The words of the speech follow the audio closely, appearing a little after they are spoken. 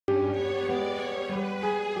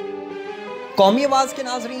कौमी आवाज़ के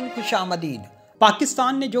नाजरीन खुशामदीद।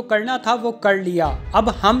 पाकिस्तान ने जो करना था वो कर लिया, अब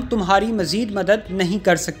हम तुम्हारी मज़ीद मदद नहीं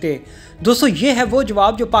कर सकते। दोस्तों, ये है वो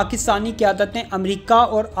जवाब जो पाकिस्तानी क़यादत ने अमेरिका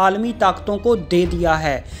और आलमी ताकतों को दे दिया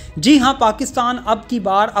है। जी हाँ, पाकिस्तान अब की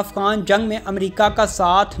बार अफ़गान जंग में अमेरिका का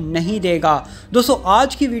साथ नहीं देगा। दोस्तों,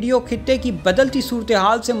 आज की वीडियो खित्ते की बदलती सूरत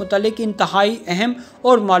हाल से मुतल्लिक इंतहाई अहम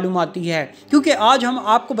और मालूमाती है, क्योंकि आज हम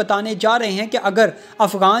आपको बताने जा रहे हैं कि अगर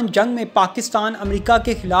अफ़गान जंग में पाकिस्तान अमेरिका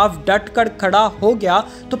के ख़िलाफ़ डट कर खड़ा हो गया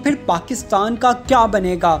तो फिर पाकिस्तान का क्या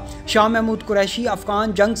बनेगा। शाह महमूद कुरैशी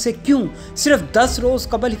अफ़गान जंग से क्यों सिर्फ 10 रोज़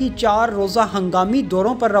कबल ही 4 रोज़ा हंगामी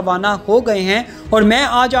दौरों पर रवाना हो गए हैं, और मैं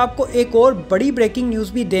आज आपको एक और बड़ी ब्रेकिंग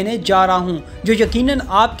न्यूज़ भी देने जा रहा हूं जो यकीनन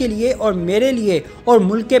आपके लिए और मेरे लिए और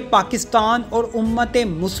मुल्क पाकिस्तान और उम्मत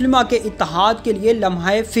मुस्लिमा के इत्तेहाद के लिए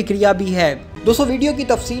लम्हा फ़िक्रिया भी है। दोस्तों, वीडियो की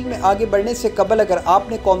तफसील में आगे बढ़ने से कबल अगर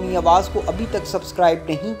आपने कौमी आवाज़ को अभी तक सब्सक्राइब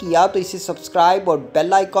नहीं किया तो इसे सब्सक्राइब और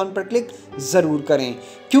बेल आइकॉन पर क्लिक ज़रूर करें,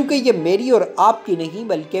 क्योंकि ये मेरी और आपकी नहीं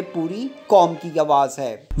बल्कि पूरी कौम की आवाज़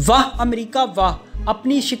है। वाह अमेरिका वाह,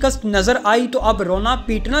 अपनी शिकस्त नजर आई तो अब रोना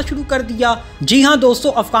पीटना शुरू कर दिया। जी हाँ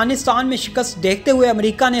दोस्तों, अफगानिस्तान में शिकस्त देखते हुए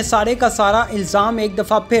अमेरिका ने सारे का सारा इल्जाम एक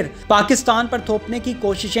दफा फिर पाकिस्तान पर थोपने की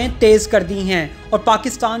कोशिशें तेज कर दी हैं और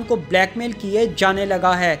पाकिस्तान को ब्लैकमेल किए जाने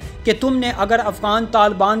लगा है कि तुमने अगर अफगान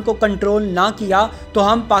तालिबान को कंट्रोल ना किया तो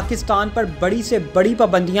हम पाकिस्तान पर बड़ी से बड़ी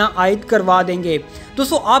पाबंदियां आयद करवा देंगे।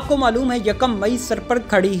 दोस्तों, आपको मालूम है 1 मई सर पर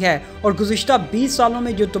खड़ी है और गुज़िश्ता 20 सालों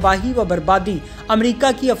में जो तबाही व बर्बादी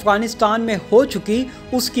अमेरिका की अफगानिस्तान में हो चुकी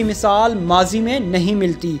उसकी मिसाल माजी में नहीं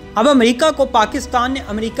मिलती। अब अमेरिका को पाकिस्तान ने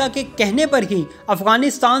अमेरिका के कहने पर ही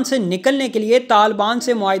अफगानिस्तान से निकलने के लिए तालिबान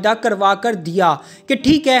से मुआहिदा करवा कर दिया कि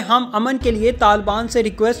ठीक है, हम अमन के लिए तालिबान से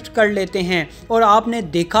रिक्वेस्ट कर लेते हैं। और आपने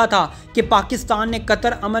देखा था कि पाकिस्तान ने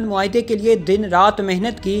कतर अमन मुआहिदे के लिए दिन रात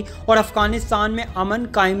मेहनत की और अफगानिस्तान में अमन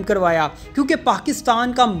कायम करवाया, क्योंकि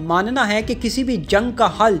पाकिस्तान का मानना है कि किसी भी जंग का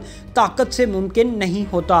हल ताकत से मुमकिन नहीं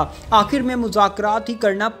होता, आखिर में मुज़ाकरात ही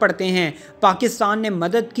करना पड़ते हैं। पाकिस्तान ने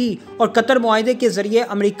मदद की और कतर मुआहिदे के ज़रिए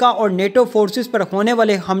अमेरिका और नेटो फोर्सेस पर होने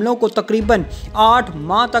वाले हमलों को तकरीबन 8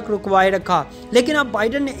 माह तक रुकवाए रखा। लेकिन अब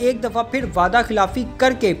बाइडन ने एक दफ़ा फिर वादा खिलाफी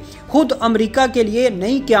करके खुद अमेरिका के लिए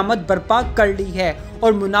नई क़यामत बर्पा कर ली है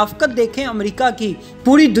और मुनाफ़कत देखें अमेरिका की,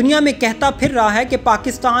 पूरी दुनिया में कहता फिर रहा है कि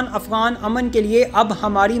पाकिस्तान अफ़गान अमन के लिए अब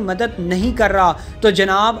हमारी मदद नहीं कर रहा। तो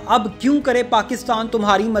जनाब, अब क्यों करे पाकिस्तान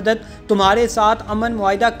तुम्हारी मदद? तुम्हारे साथ अमन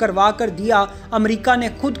मुआहिदा करवा कर दिया, अमेरिका ने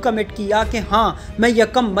खुद कमिट किया कि हाँ मैं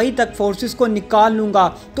 1 मई तक फोर्सेस को निकाल लूँगा,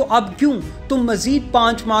 तो अब क्यों तुम मज़ीद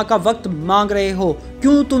 5 माह का वक्त मांग रहे हो?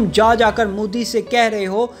 क्यों तुम जाकर मोदी से कह रहे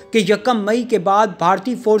हो कि 1 मई के बाद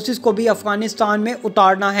भारतीय फोर्सेस को भी अफ़गानिस्तान में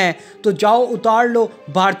उतारना है? तो जाओ उतार लो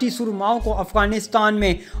भारतीय सुरमाओं को अफ़गानिस्तान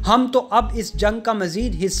में, हम तो अब इस जंग का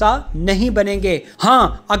मज़ीद हिस्सा नहीं बनेंगे।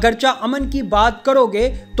 हाँ, अगरचा अमन की बात करोगे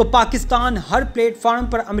तो पाकिस्तान हर प्लेटफार्म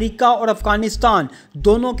पर अमेरिका और अफ़गानिस्तान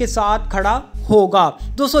दोनों के साथ खड़ा होगा।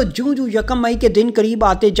 दोस्तों, जो 1 मई के दिन करीब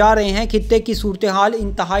आते जा रहे हैं, खित्ते की सूरत हाल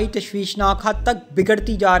इंतहाई तशवीशनाक हद तक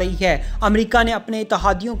बिगड़ती जा रही है। अमेरिका ने अपने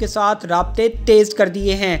इत्तेहादियों के साथ राब्ते तेज कर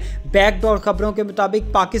दिए हैं। बैकडोर खबरों के मुताबिक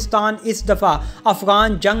पाकिस्तान इस दफ़ा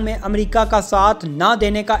अफ़गान जंग में अमेरिका का साथ ना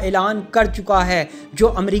देने का ऐलान कर चुका है, जो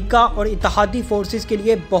अमेरिका और इत्तेहादी फोर्सेस के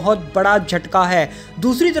लिए बहुत बड़ा झटका है।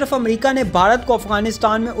 दूसरी तरफ अमेरिका ने भारत को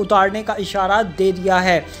अफ़गानिस्तान में उतारने का इशारा दे दिया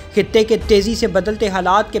है। खित्ते के तेज़ी से बदलते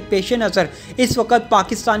हालात के पेश नज़र इस वक्त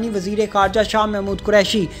पाकिस्तानी वज़ीर ख़ारजा शाह महमूद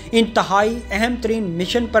कुरैशी इंतहाई अहम तरीन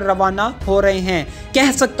मिशन पर रवाना हो रहे हैं।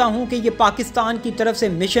 कह सकता हूँ कि ये पाकिस्तान की तरफ से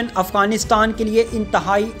मिशन अफ़गानिस्तान के लिए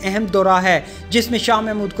इंतहाई अहम दौरा है, जिसमें शाह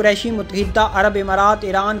महमूद कुरैशी मुत्तहिदा अरब इमारात,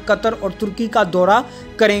 ईरान, कतर और तुर्की का दौरा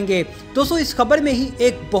करेंगे। दोस्तों, इस खबर में ही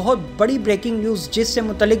एक बहुत बड़ी ब्रेकिंग न्यूज़ जिससे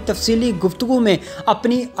मुतल्लिक तफसीली गुफ्तगू में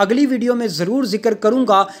अपनी अगली वीडियो में ज़रूर जिक्र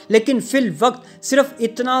करूँगा, लेकिन फ़िल वक्त सिर्फ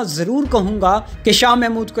इतना ज़रूर कहूँगा कि शाह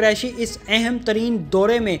महमूद कुरैशी इस अहम तरीन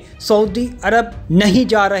दौरे में सऊदी अरब नहीं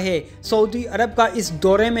जा रहे। सऊदी अरब का इस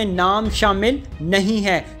दौरे में नाम शामिल नहीं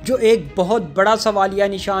है, जो एक बहुत बड़ा सवालिया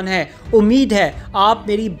निशान है। उम्मीद है आप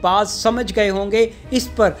मेरी बात समझ गए होंगे। इस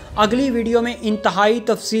पर अगली वीडियो में इंतहाई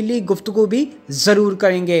तफसीली गुफ्तगू भी ज़रूर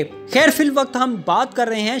करेंगे। खैर, फिल वक्त हम बात कर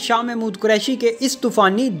रहे हैं शाह महमूद कुरैशी के इस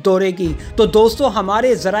तूफ़ानी दौरे की। तो दोस्तों,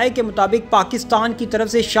 हमारे ज़राए के मुताबिक पाकिस्तान की तरफ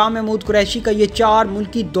से शाह महमूद कुरैशी का ये 4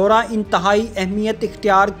 मुल्की दौरा इंतहाई अहमियत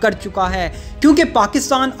इख्तियार कर चुका है, क्योंकि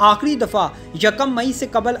पाकिस्तान आखिरी दफ़ा 1 मई से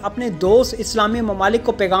कबल अपने दोस्त इस्लामी ममालिक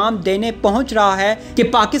को पैगाम देने पहुँच रहा है कि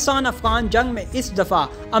पाकिस्तान अफ़गान जंग में इस दफ़ा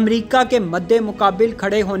अमेरिका के मद्दे मुकाबिल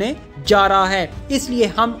खड़े होने होने जा रहा है, इसलिए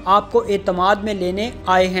हम आपको एतमाद में लेने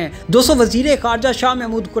आए हैं। दोस्तों, वजीर खारजा शाह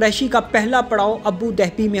महमूद कुरैशी का पहला पड़ाव अबू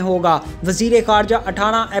धाबी में होगा। वजीर खारजा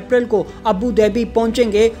 18 अप्रैल को अबू धाबी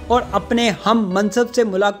पहुंचेंगे और अपने हम मनसब से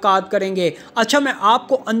मुलाकात करेंगे। अच्छा, मैं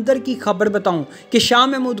आपको अंदर की खबर बताऊं कि शाह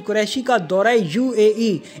महमूद कुरैशी का दौरा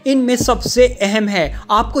UAE इनमें सबसे अहम है।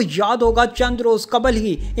 आपको याद होगा चंद रोज कबल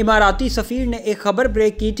ही इमाराती सफीर ने एक खबर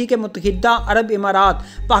ब्रेक की थी कि मुत्तहिदा अरब इमारात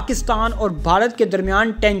पाकिस्तान और भारत के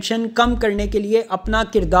दरमियान टेंशन कम करने के लिए अपना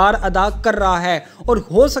किरदार अदा कर रहा है और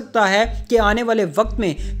हो सकता है कि आने वाले वक्त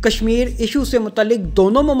में कश्मीर इशू से मुतल्लिक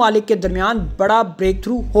दोनों ममालिक के दरमियान बड़ा ब्रेक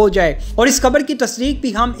थ्रू हो जाए। और इस खबर की तस्दीक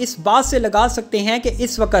भी हम इस बात से लगा सकते हैं कि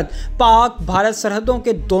इस वक्त पाक भारत सरहदों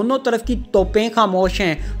के दोनों तरफ की तोपें खामोश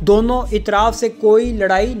हैं, दोनों इतराफ से कोई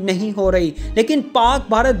लड़ाई नहीं हो रही। लेकिन पाक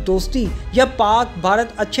भारत दोस्ती या पाक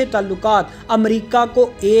भारत अच्छे ताल्लुकात अमेरिका को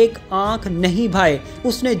एक आंख नहीं भाए।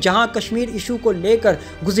 उसने जहां कश्मीर इशू को लेकर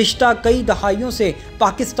गुज़िश्ता कई दहाइयों से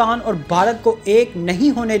पाकिस्तान और भारत को एक नहीं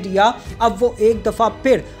होने दिया, अब वो एक दफ़ा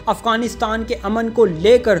फिर अफगानिस्तान के अमन को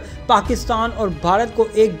लेकर पाकिस्तान और भारत को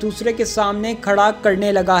एक दूसरे के सामने खड़ा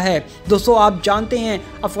करने लगा है। दोस्तों, आप जानते हैं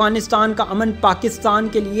अफगानिस्तान का अमन पाकिस्तान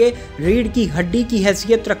के लिए रीढ़ की हड्डी की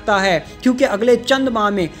हैसियत रखता है, क्योंकि अगले चंद माह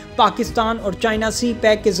में पाकिस्तान और चाइना सी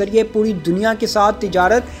पैक के जरिए पूरी दुनिया के साथ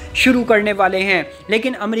तिजारत शुरू करने वाले हैं।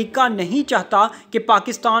 लेकिन अमेरिका नहीं चाहता कि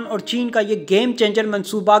पाकिस्तान और चीन का ये गेम चेंजर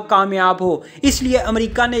मंसूबा कामयाब हो, इसलिए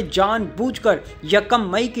अमेरिका ने जानबूझकर 1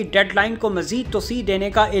 मई की डेडलाइन को मजीद तोसी देने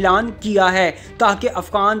का ऐलान किया है, ताकि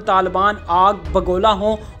अफगान तालिबान आग बगोला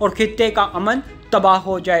हों और खित्ते का अमन तबाह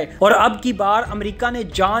हो जाए। और अब की बार अमेरिका ने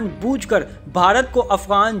जानबूझकर भारत को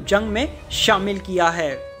अफगान जंग में शामिल किया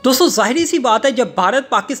है। दोस्तों, जाहिर सी बात है, जब भारत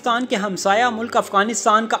पाकिस्तान के हमसाया मुल्क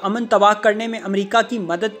अफगानिस्तान का अमन तबाह करने में अमेरिका की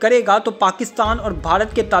मदद करेगा तो पाकिस्तान और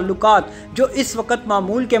भारत के ताल्लुकात जो इस वक्त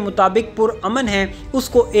मामूल के मुताबिक पुरअमन हैं,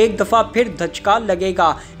 उसको एक दफ़ा फिर धचका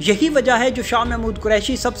लगेगा। यही वजह है जो शाह महमूद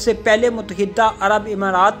कुरैशी सबसे पहले मुत्तहिदा अरब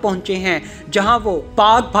इमारात पहुंचे हैं, जहां वो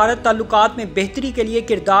पाक भारत ताल्लुकात में बेहतरी के लिए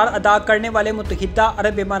किरदार अदा करने वाले मुत्तहिदा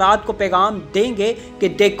अरब इमारात को पैगाम देंगे कि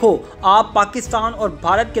देखो, आप पाकिस्तान और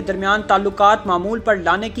भारत के दरमियान ताल्लुकात मामूल पर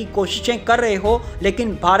लाने की कोशिशें कर रहे हो,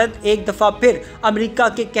 लेकिन भारत एक दफा फिर अमेरिका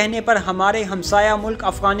के कहने पर हमारे हमसाया मुल्क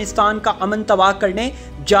अफगानिस्तान का अमन तबाह करने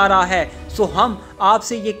जा रहा है। सो हम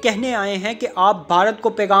आपसे ये कहने आए हैं कि आप भारत को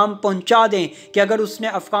पैगाम पहुंचा दें कि अगर उसने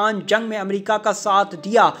अफगान जंग में अमेरिका का साथ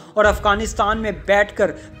दिया और अफगानिस्तान में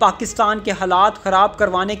बैठकर पाकिस्तान के हालात ख़राब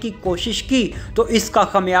करवाने की कोशिश की तो इसका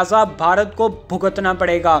खमियाजा भारत को भुगतना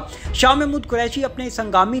पड़ेगा। शाह महमूद कुरैशी अपने इस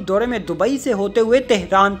हंगामी दौरे में दुबई से होते हुए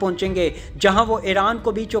तेहरान पहुंचेंगे, जहां वो ईरान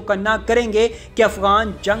को भी चौकन्ना करेंगे कि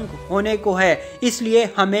अफगान जंग होने को है, इसलिए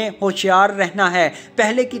हमें होशियार रहना है।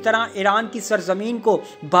 पहले की तरह ईरान की सरजमीन को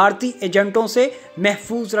भारतीय एजेंटों से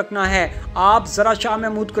महफूज रखना है। आप ज़रा शाह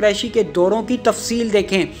महमूद कुरैशी के दौरों की तफसील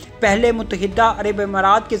देखें। पहले मुत्तहिदा अरब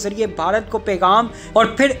इमारात के जरिए भारत को पैगाम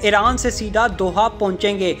और फिर ईरान से सीधा दोहा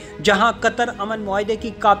पहुंचेंगे, जहां कतर अमन मुआहदे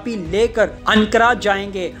की कापी लेकर अनकरा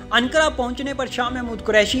जाएंगे। अनकरा पहुंचने पर शाह महमूद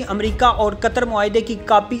कुरैशी अमेरिका और कतर मुआहदे की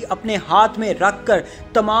कापी अपने हाथ में रखकर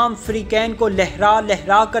तमाम फ्रीकैन को लहरा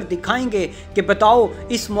लहरा कर दिखाएंगे कि बताओ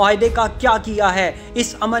इस मुआहदे का क्या किया है,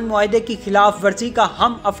 इस अमन मुआहदे की खिलाफ वर्जी का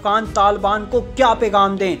हम अफगान तालिबान को क्या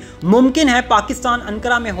पैगाम दें। मुमकिन है पाकिस्तान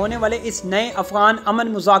अनकरा में होने वाले इस नए अफगान अमन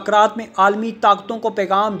मुज़ाकरात में आलमी ताकतों को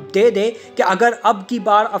पैगाम दे दे कि अगर अब की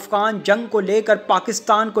बार अफगान जंग को लेकर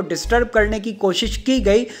पाकिस्तान को डिस्टर्ब करने की कोशिश की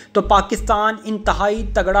गई तो पाकिस्तान इंतहाई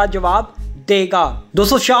तगड़ा जवाब देगा।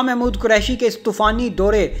 दोस्तों, शाह महमूद कुरैशी के इस तूफानी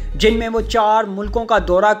दौरे जिनमें वो 4 मुल्कों का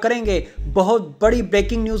दौरा करेंगे, बहुत बड़ी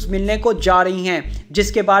ब्रेकिंग न्यूज़ मिलने को जा रही हैं,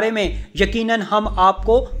 जिसके बारे में यकीनन हम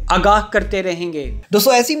आपको आगाह करते रहेंगे।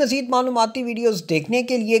 दोस्तों, ऐसी मजीद मालूमाती वीडियोस देखने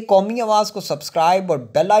के लिए कौमी आवाज़ को सब्सक्राइब और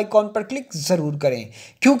बेल आइकॉन पर क्लिक ज़रूर करें,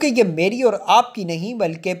 क्योंकि ये मेरी और आपकी नहीं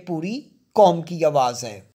बल्कि पूरी कौम की आवाज़ है।